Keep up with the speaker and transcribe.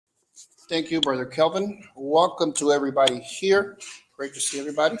Thank you, Brother Kelvin. Welcome to everybody here. Great to see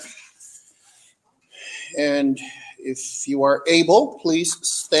everybody. And if you are able, please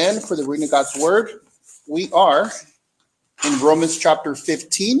stand for the reading of God's word. We are in Romans chapter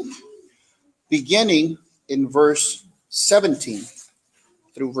 15, beginning in verse 17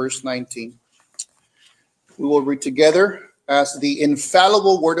 through verse 19. We will read together as the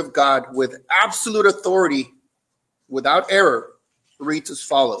infallible word of God with absolute authority, without error, reads as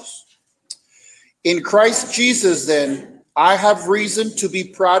follows. In Christ Jesus, then, I have reason to be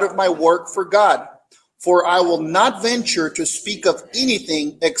proud of my work for God, for I will not venture to speak of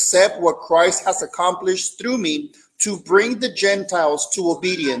anything except what Christ has accomplished through me to bring the Gentiles to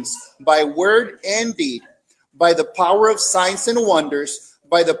obedience by word and deed, by the power of signs and wonders,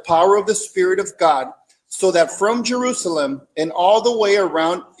 by the power of the Spirit of God, so that from Jerusalem and all the way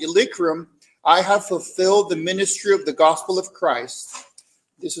around Illyricum, I have fulfilled the ministry of the gospel of Christ.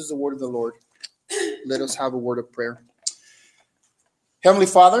 This is the word of the Lord. Let us have a word of prayer. Heavenly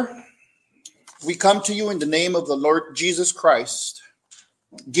Father, we come to you in the name of the Lord Jesus Christ,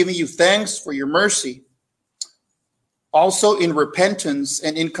 giving you thanks for your mercy, also in repentance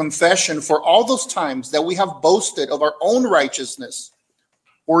and in confession for all those times that we have boasted of our own righteousness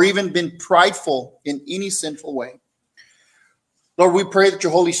or even been prideful in any sinful way. Lord, we pray that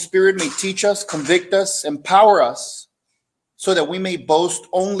your Holy Spirit may teach us, convict us, empower us, so that we may boast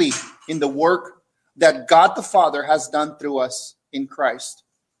only in the work that God the Father has done through us in Christ.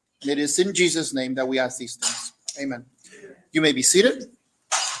 And it is in Jesus' name that we ask these things. Amen. You may be seated.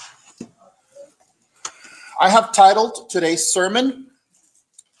 I have titled today's sermon,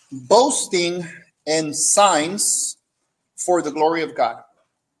 Boasting and Signs for the Glory of God,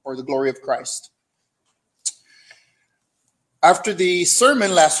 or the Glory of Christ. After the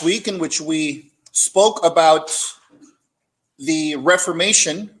sermon last week in which we spoke about the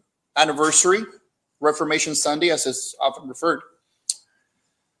Reformation anniversary, Reformation Sunday, as is often referred,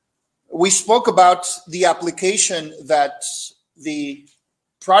 we spoke about the application that the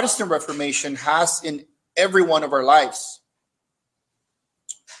Protestant Reformation has in every one of our lives.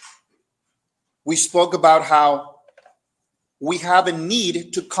 We spoke about how we have a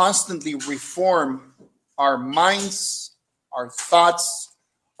need to constantly reform our minds, our thoughts,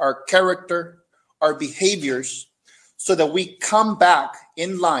 our character, our behaviors, so that we come back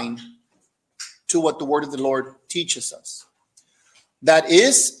in line to what the word of the Lord teaches us. That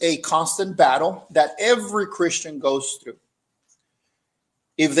is a constant battle that every Christian goes through.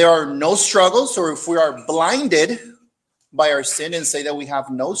 If there are no struggles, or if we are blinded by our sin and say that we have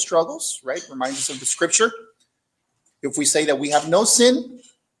no struggles, right? Reminds us of the scripture. If we say that we have no sin,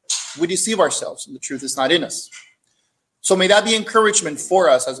 we deceive ourselves and the truth is not in us. So may that be encouragement for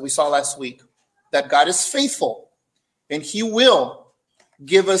us, as we saw last week, that God is faithful and he will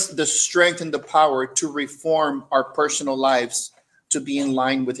give us the strength and the power to reform our personal lives to be in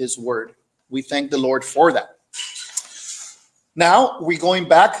line with his word. We thank the Lord for that. Now, we're going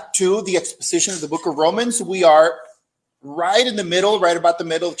back to the exposition of the book of Romans. We are right in the middle, right about the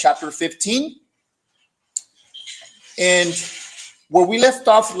middle of chapter 15. And where we left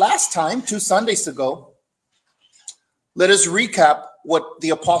off last time, 2 Sundays ago, let us recap what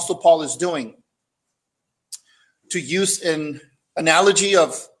the Apostle Paul is doing. To use an analogy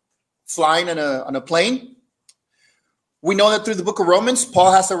of flying on a plane, we know that through the book of Romans,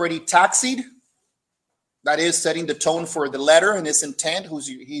 Paul has already taxied. That is setting the tone for the letter and his intent, who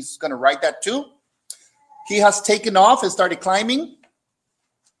he's going to write that to. He has taken off and started climbing.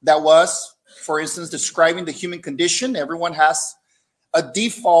 That was, for instance, describing the human condition. Everyone has a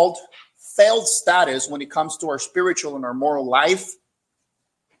default failed status when it comes to our spiritual and our moral life.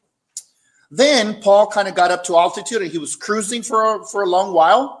 Then Paul kind of got up to altitude and he was cruising for a long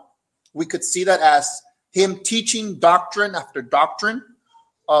while. We could see that as him teaching doctrine after doctrine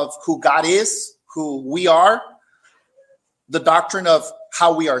of who God is, who we are, the doctrine of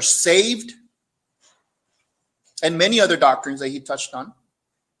how we are saved, and many other doctrines that he touched on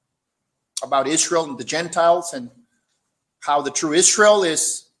about Israel and the Gentiles, and how the true Israel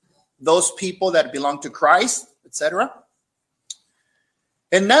is those people that belong to Christ, etc.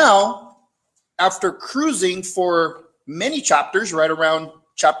 And now, after cruising for many chapters, right around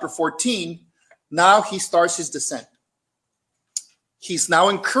chapter 14, now he starts his descent. He's now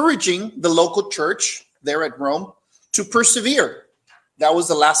encouraging the local church there at Rome to persevere. That was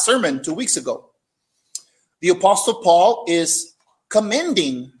the last sermon 2 weeks ago. The Apostle Paul is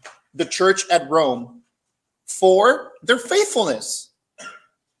commending the church at Rome for their faithfulness,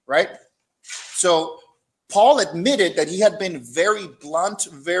 right? So Paul admitted that he had been very blunt,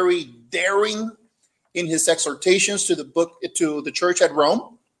 very daring in his exhortations to the church at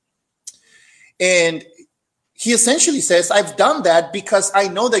Rome. And he essentially says, I've done that because I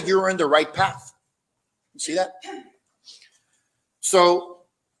know that you're on the right path. You see that? So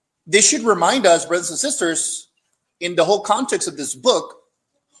this should remind us, brothers and sisters, in the whole context of this book,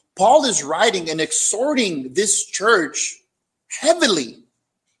 Paul is writing and exhorting this church heavily.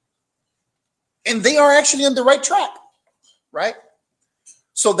 And they are actually on the right track, right?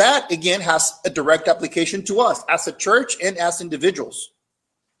 So that, again, has a direct application to us as a church and as individuals.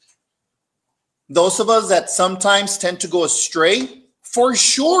 Those of us that sometimes tend to go astray, for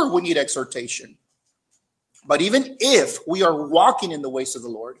sure we need exhortation. But even if we are walking in the ways of the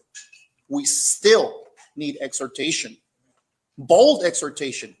Lord, we still need exhortation. Bold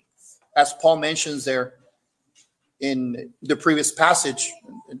exhortation, as Paul mentions there in the previous passage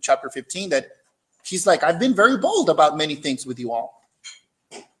in chapter 15, that he's like, I've been very bold about many things with you all.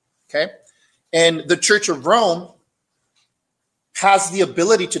 Okay? And the Church of Rome has the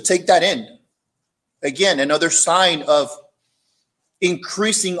ability to take that in. Again, another sign of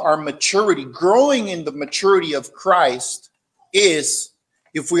increasing our maturity, growing in the maturity of Christ, is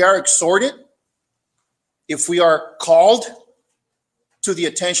if we are exhorted, if we are called to the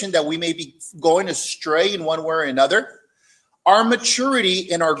attention that we may be going astray in one way or another, our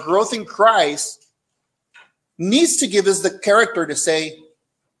maturity and our growth in Christ needs to give us the character to say,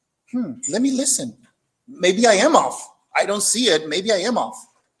 let me listen. Maybe I am off. I don't see it. Maybe I am off.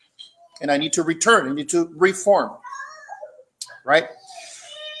 And I need to return. I need to reform. Right?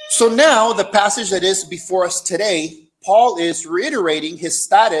 So now the passage that is before us today, Paul is reiterating his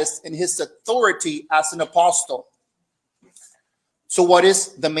status and his authority as an apostle. So what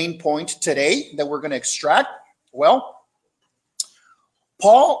is the main point today that we're going to extract? Well,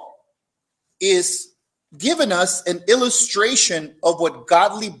 Paul is giving us an illustration of what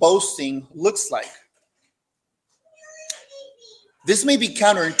godly boasting looks like. This may be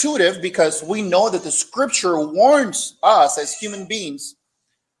counterintuitive because we know that the scripture warns us as human beings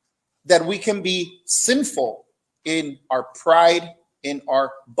that we can be sinful in our pride, in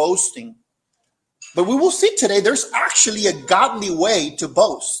our boasting. But we will see today there's actually a godly way to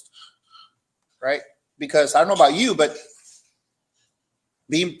boast, right? Because I don't know about you, but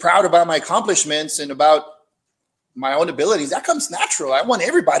being proud about my accomplishments and about my own abilities, that comes natural. I want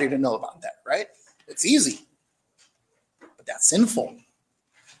everybody to know about that, right? It's easy. But that's sinful.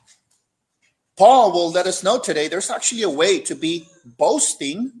 Paul will let us know today there's actually a way to be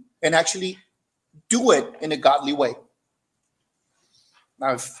boasting and actually do it in a godly way.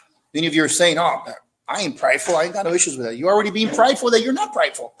 Now, if any of you are saying, oh, I ain't prideful, I ain't got no issues with that. You're already being prideful that you're not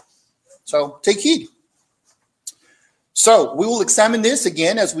prideful. So take heed. So we will examine this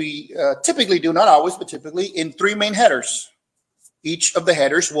again, as we typically do, not always, but typically in three main headers. Each of the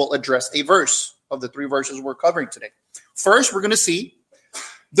headers will address a verse of the three verses we're covering today. First, we're going to see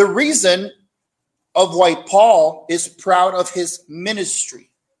the reason of why Paul is proud of his ministry.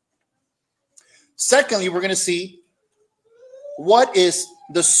 Secondly, we're going to see what is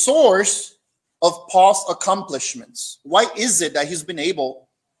the source of Paul's accomplishments. Why is it that he's been able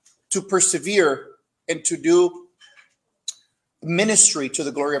to persevere and to do ministry to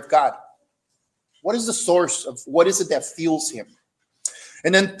the glory of God? What is the source of, what is it that fuels him?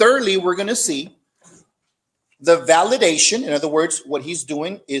 And then thirdly, we're going to see the validation. In other words, what he's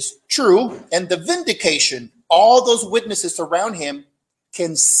doing is true, and the vindication. All those witnesses around him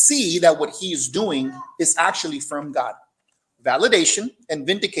can see that what he is doing is actually from God. Validation and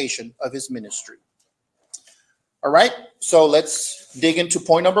vindication of his ministry. All right, so let's dig into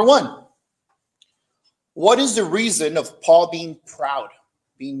point number one. What is the reason of Paul being proud,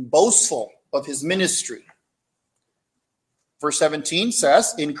 being boastful of his ministry? Verse 17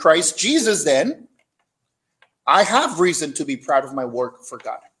 says, in Christ Jesus, then, I have reason to be proud of my work for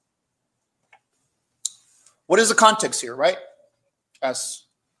God. What is the context here, right? As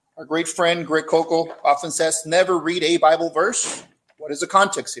our great friend Greg Kokel often says, never read a Bible verse. What is the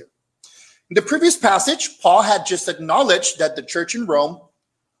context here? In the previous passage, Paul had just acknowledged that the church in Rome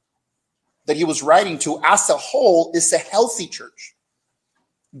that he was writing to as a whole is a healthy church.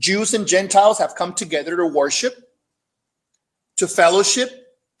 Jews and Gentiles have come together to worship, to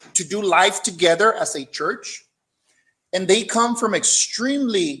fellowship, to do life together as a church. And they come from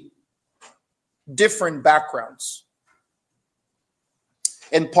extremely different backgrounds.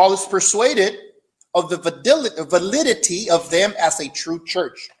 And Paul is persuaded of the validity of them as a true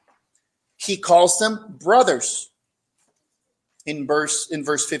church. He calls them brothers in verse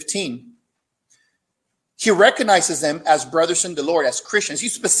 15. He recognizes them as brothers in the Lord, as Christians. He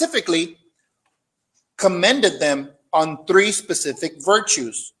specifically commended them on three specific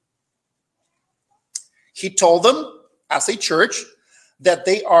virtues. He told them, as a church, that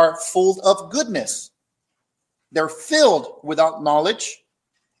they are full of goodness. They're filled without knowledge,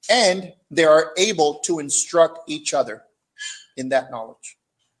 and they are able to instruct each other in that knowledge.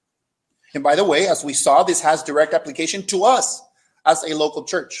 And by the way, as we saw, this has direct application to us as a local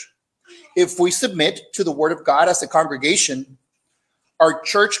church. If we submit to the Word of God as a congregation, our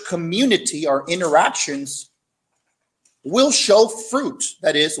church community, our interactions will show fruit.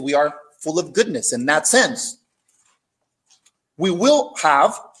 That is, we are full of goodness in that sense. We will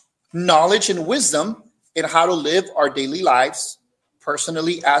have knowledge and wisdom in how to live our daily lives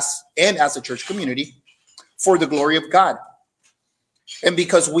personally as a church community for the glory of God. And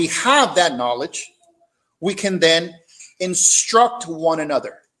because we have that knowledge, we can then instruct one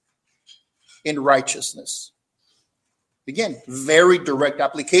another in righteousness. Again, very direct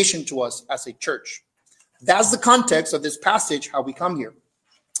application to us as a church. That's the context of this passage, how we come here.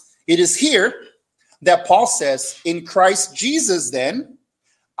 It is here that Paul says, in Christ Jesus, then,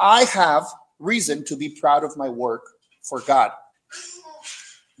 I have reason to be proud of my work for God.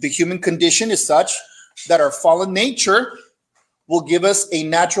 The human condition is such that our fallen nature will give us a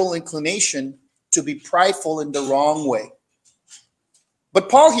natural inclination to be prideful in the wrong way. But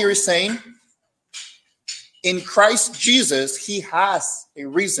Paul here is saying, in Christ Jesus, he has a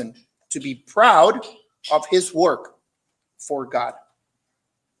reason to be proud of his work for God.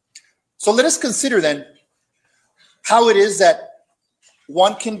 So let us consider then how it is that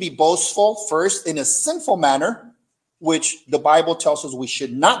one can be boastful first in a sinful manner, which the Bible tells us we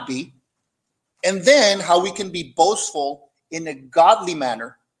should not be, and then how we can be boastful in a godly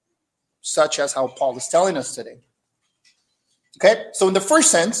manner, such as how Paul is telling us today. Okay, so in the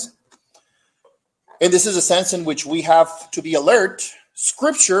first sense, and this is a sense in which we have to be alert,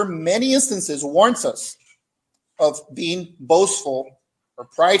 Scripture, many instances, warns us of being boastful or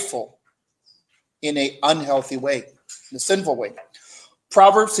prideful in an unhealthy way, in a sinful way.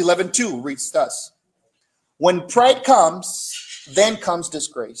 Proverbs 11:2 reads thus: when pride comes, then comes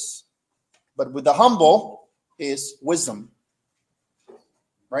disgrace, but with the humble is wisdom.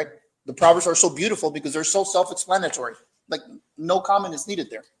 Right? The Proverbs are so beautiful because they're so self-explanatory. Like, no comment is needed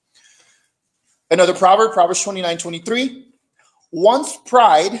there. Another proverb, Proverbs 29:23. One's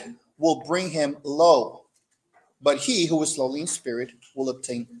pride will bring him low, but he who is lowly in spirit will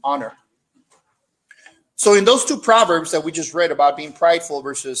obtain honor. So in those two proverbs that we just read about being prideful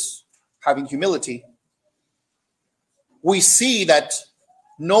versus having humility, we see that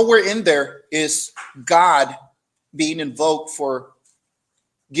nowhere in there is God being invoked for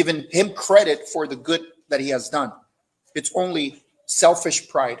giving him credit for the good that he has done. It's only selfish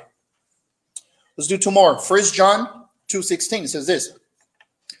pride. Let's do two more. 1 John 2:16 says this: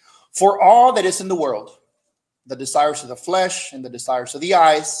 for all that is in the world, the desires of the flesh and the desires of the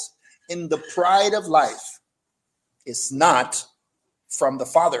eyes and the pride of life is not from the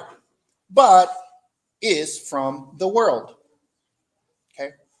Father, but is from the world.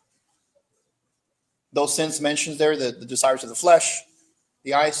 Okay? Those sins mentioned there, the desires of the flesh,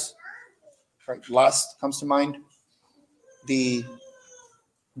 the eyes, right? Lust comes to mind. The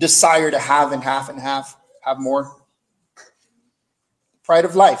desire to have and have more. Pride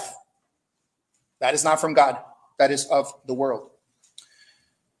of life. That is not from God. That is of the world.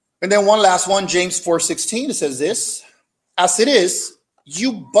 And then one last one, James 4:16, it says this: as it is,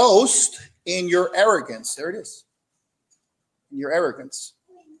 you boast in your arrogance. There it is. In your arrogance.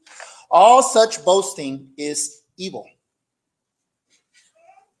 All such boasting is evil.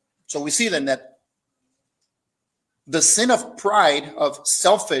 So we see then that the sin of pride, of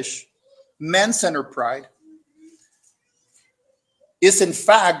selfish, man-centered pride, is in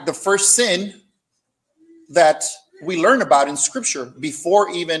fact the first sin that we learn about in Scripture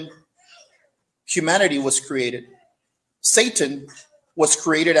before even humanity was created. Satan was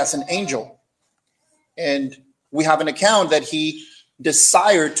created as an angel, and we have an account that he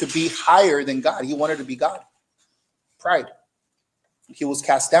desired to be higher than God. He wanted to be God. Pride. He was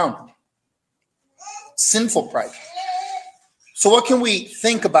cast down. Sinful pride. So what can we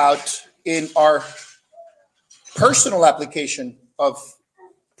think about in our personal application of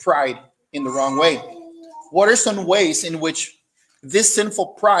pride in the wrong way? What are some ways in which this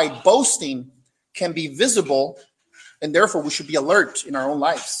sinful pride, boasting, can be visible, and therefore we should be alert in our own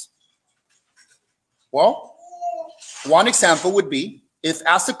lives? Well, one example would be if,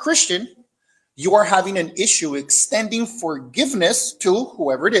 as a Christian, you are having an issue extending forgiveness to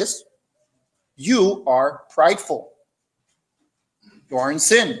whoever it is, you are prideful. You are in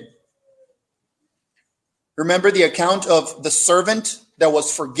sin. Remember the account of the servant that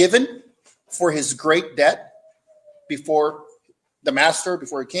was forgiven for his great debt before the master,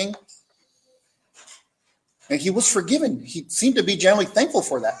 before a king? And he was forgiven. He seemed to be genuinely thankful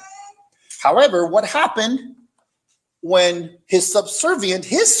for that. However, what happened when his subservient,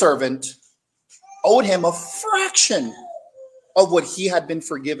 his servant, owed him a fraction of what he had been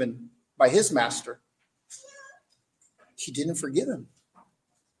forgiven by his master? He didn't forgive him.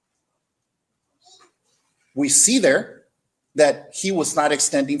 We see there that he was not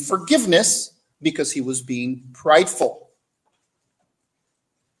extending forgiveness because he was being prideful.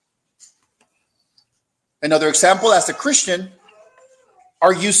 Another example, as a Christian,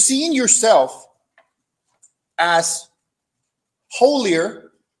 are you seeing yourself as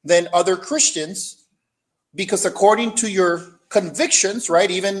holier than other Christians? Because according to your convictions, right,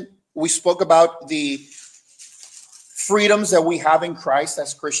 even we spoke about the freedoms that we have in Christ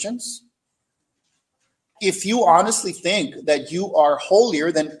as Christians. If you honestly think that you are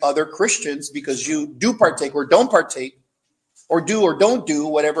holier than other Christians because you do partake or don't partake, or do or don't do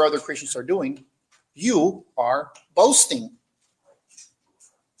whatever other Christians are doing, you are boasting.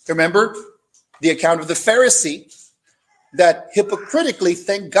 Remember the account of the Pharisee that hypocritically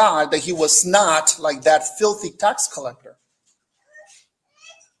thanked God that he was not like that filthy tax collector.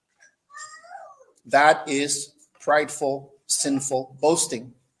 That is prideful, sinful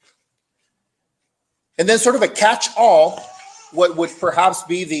boasting. And then sort of a catch-all, what would perhaps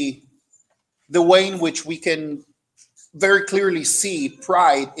be the way in which we can very clearly see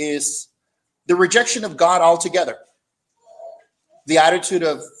pride is the rejection of God altogether. The attitude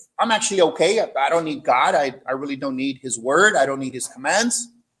of, I'm actually okay. I don't need God. I really don't need his word. I don't need his commands.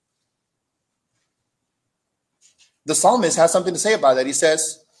 The psalmist has something to say about that. He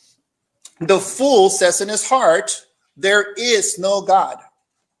says, the fool says in his heart, there is no God.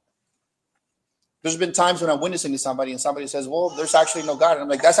 There's been times when I'm witnessing to somebody and somebody says, well, there's actually no God. And I'm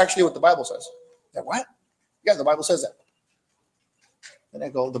like, that's actually what the Bible says. Like, what? Yeah, the Bible says that. And I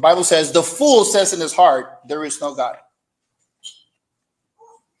go, the Bible says, the fool says in his heart, there is no God.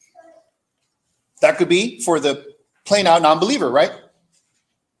 That could be for the plain out non-believer, right?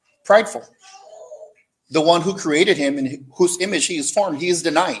 Prideful. The one who created him in whose image he is formed, he is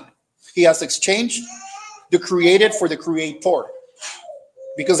denying. He has exchanged the created for the creator.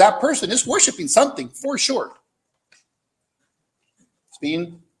 Because that person is worshiping something for sure. It's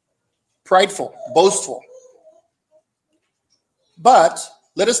being prideful, boastful. But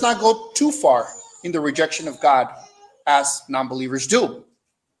let us not go too far in the rejection of God as non-believers do.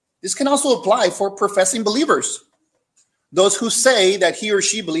 This can also apply for professing believers. Those who say that he or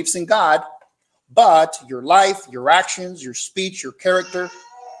she believes in God, but your life, your actions, your speech, your character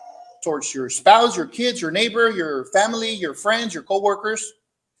towards your spouse, your kids, your neighbor, your family, your friends, your co-workers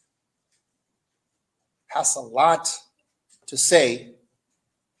has a lot to say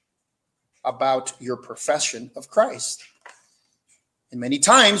about your profession of Christ. And many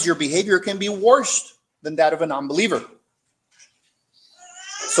times your behavior can be worse than that of a non-believer.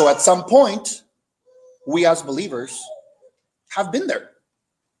 So at some point, we as believers have been there,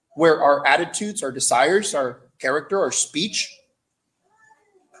 where our attitudes, our desires, our character, our speech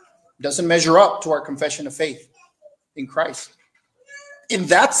doesn't measure up to our confession of faith in Christ. In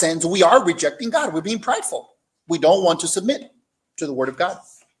that sense, we are rejecting God. We're being prideful. We don't want to submit to the word of God.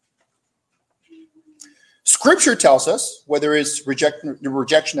 Scripture tells us, whether it's the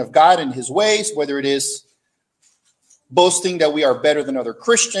rejection of God and his ways, whether it is boasting that we are better than other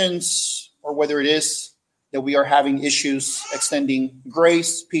Christians, or whether it is that we are having issues extending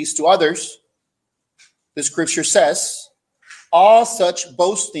grace, peace to others, the scripture says, all such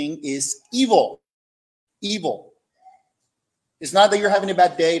boasting is evil. Evil. It's not that you're having a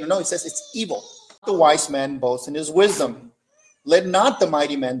bad day. No, it says it's evil. The wise man boast in his wisdom. Let not the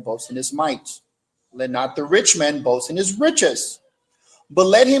mighty man boast in his might. Let not the rich man boast in his riches. But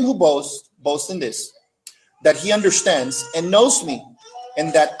let him who boasts, boast in this, that he understands and knows me,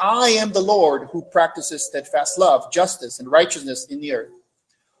 and that I am the Lord who practices steadfast love, justice, and righteousness in the earth.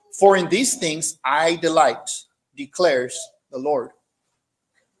 For in these things I delight, declares the Lord.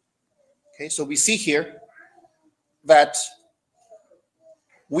 Okay, so we see here that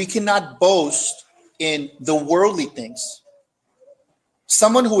we cannot boast in the worldly things.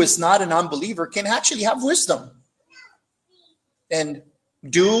 Someone who is not an unbeliever can actually have wisdom and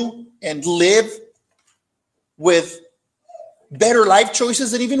do and live with better life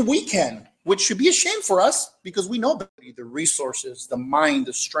choices than even we can, which should be a shame for us because we know the resources, the mind,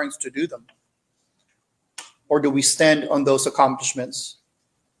 the strength to do them. Or do we stand on those accomplishments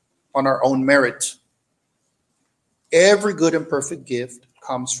on our own merit? Every good and perfect gift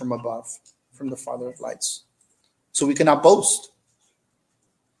comes from above, from the Father of lights. So we cannot boast.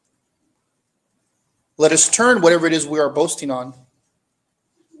 Let us turn whatever it is we are boasting on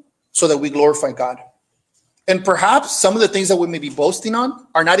so that we glorify God. And perhaps some of the things that we may be boasting on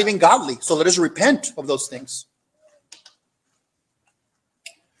are not even godly. So let us repent of those things.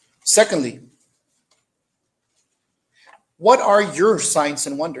 Secondly, what are your signs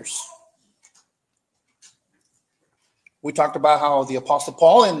and wonders? We talked about how the Apostle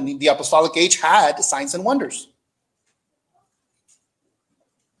Paul and the apostolic age had signs and wonders.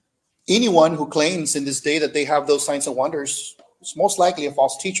 Anyone who claims in this day that they have those signs and wonders is most likely a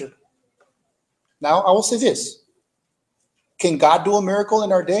false teacher. Now, I will say this. Can God do a miracle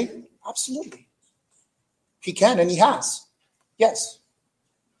in our day? Absolutely. He can, and he has. Yes.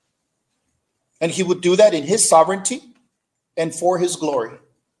 And he would do that in his sovereignty and for his glory.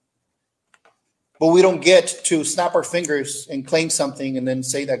 But we don't get to snap our fingers and claim something and then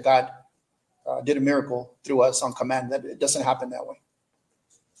say that God did a miracle through us on command. That it doesn't happen that way.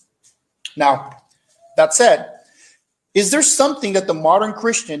 Now, that said, is there something that the modern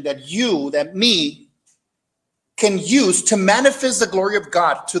Christian, that you, that me, can use to manifest the glory of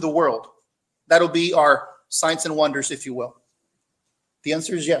God to the world? That'll be our signs and wonders, if you will. The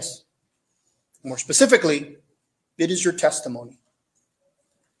answer is yes. More specifically, it is your testimony.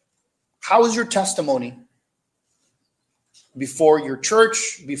 How is your testimony before your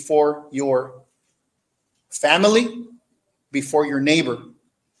church, before your family, before your neighbor?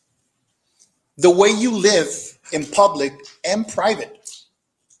 The way you live in public and private.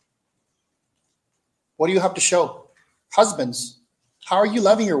 What do you have to show? Husbands, how are you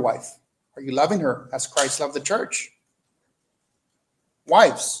loving your wife? Are you loving her as Christ loved the church?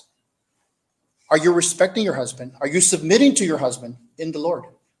 Wives, are you respecting your husband? Are you submitting to your husband in the Lord?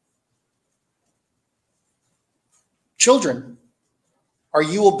 Children, are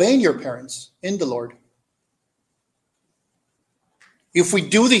you obeying your parents in the Lord? If we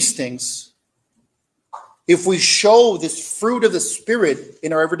do these things, if we show this fruit of the Spirit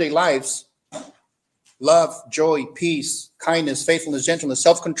in our everyday lives, love, joy, peace, kindness, faithfulness, gentleness,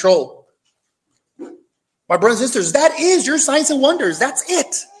 self-control, my brothers and sisters, that is your signs and wonders. That's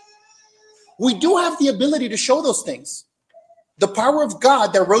it. We do have the ability to show those things. The power of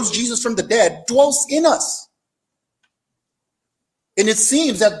God that rose Jesus from the dead dwells in us. And it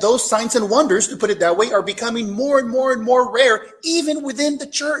seems that those signs and wonders, to put it that way, are becoming more and more and more rare, even within the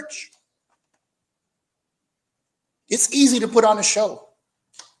church. It's easy to put on a show.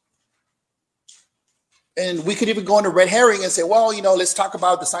 And we could even go into red herring and say, well, let's talk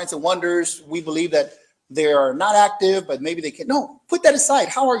about the signs and wonders. We believe that they are not active, but maybe they can. No, put that aside.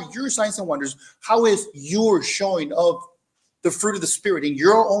 How are your signs and wonders? How is your showing of the fruit of the Spirit in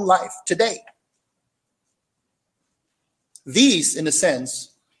your own life today? These, in a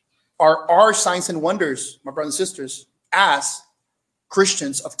sense, are our signs and wonders, my brothers and sisters, as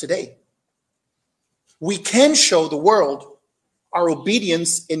Christians of today. We can show the world our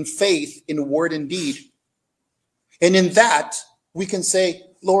obedience in faith, in word and deed. And in that, we can say,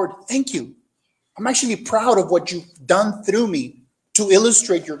 Lord, thank you. I'm actually proud of what you've done through me to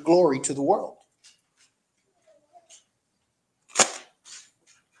illustrate your glory to the world.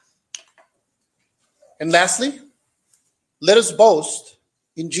 And lastly, let us boast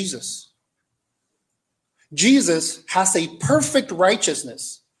in Jesus. Jesus has a perfect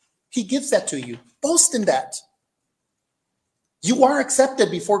righteousness. He gives that to you. Boast in that. You are accepted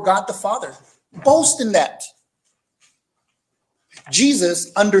before God the Father. Boast in that.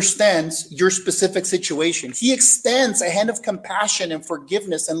 Jesus understands your specific situation. He extends a hand of compassion and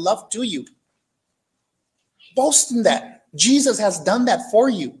forgiveness and love to you. Boast in that. Jesus has done that for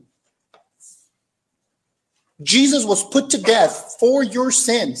you. Jesus was put to death for your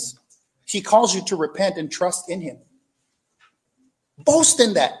sins. He calls you to repent and trust in him. Boast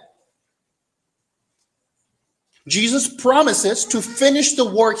in that. Jesus promises to finish the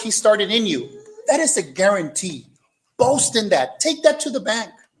work he started in you. That is a guarantee. Boast in that. Take that to the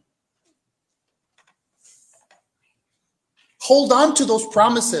bank. Hold on to those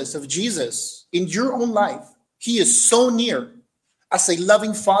promises of Jesus in your own life. He is so near as a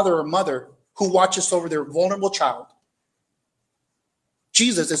loving father or mother who watches over their vulnerable child.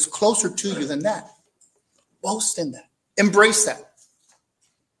 Jesus is closer to you than that. Boast in that. Embrace that.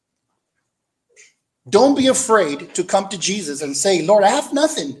 Don't be afraid to come to Jesus and say, Lord, I have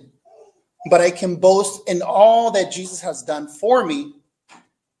nothing, but I can boast in all that Jesus has done for me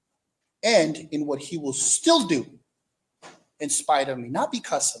and in what he will still do in spite of me. Not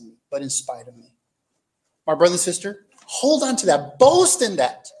because of me, but in spite of me. My brother and sister, hold on to that. Boast in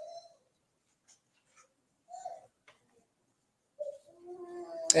that.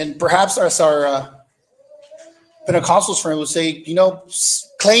 And perhaps as our Pentecostals friend would say,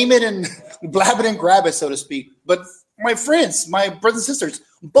 claim it and blab it and grab it, so to speak. But My friends, my brothers and sisters,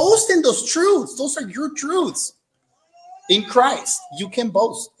 boast in those truths. Those are your truths. In Christ, you can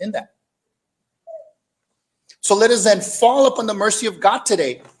boast in that. So let us then fall upon the mercy of God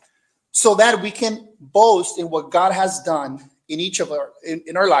today so that we can boast in what God has done in each of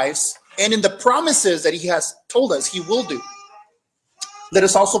our lives and in the promises that he has told us he will do. Let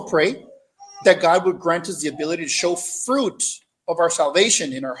us also pray that God would grant us the ability to show fruit of our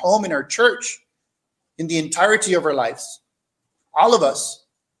salvation in our home, in our church, in the entirety of our lives. All of us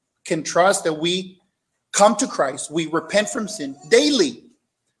can trust that we come to Christ, we repent from sin daily,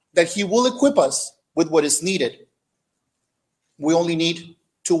 that he will equip us with what is needed. We only need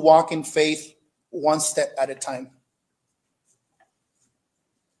to walk in faith one step at a time.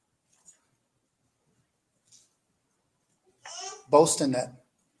 Boast in that.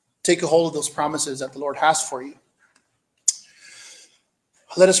 Take a hold of those promises that the Lord has for you.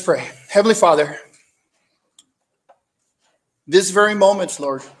 Let us pray. Heavenly Father, this very moment,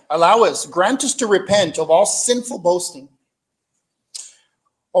 Lord, allow us, grant us to repent of all sinful boasting.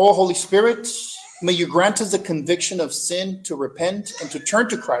 Oh, Holy Spirit, may you grant us the conviction of sin to repent and to turn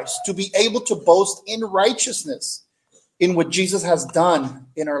to Christ, to be able to boast in righteousness in what Jesus has done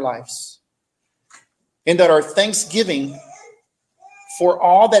in our lives. And that our thanksgiving for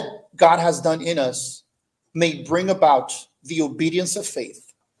all that God has done in us may bring about the obedience of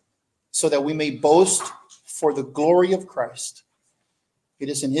faith so that we may boast for the glory of Christ. It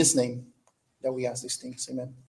is in his name that we ask these things. Amen.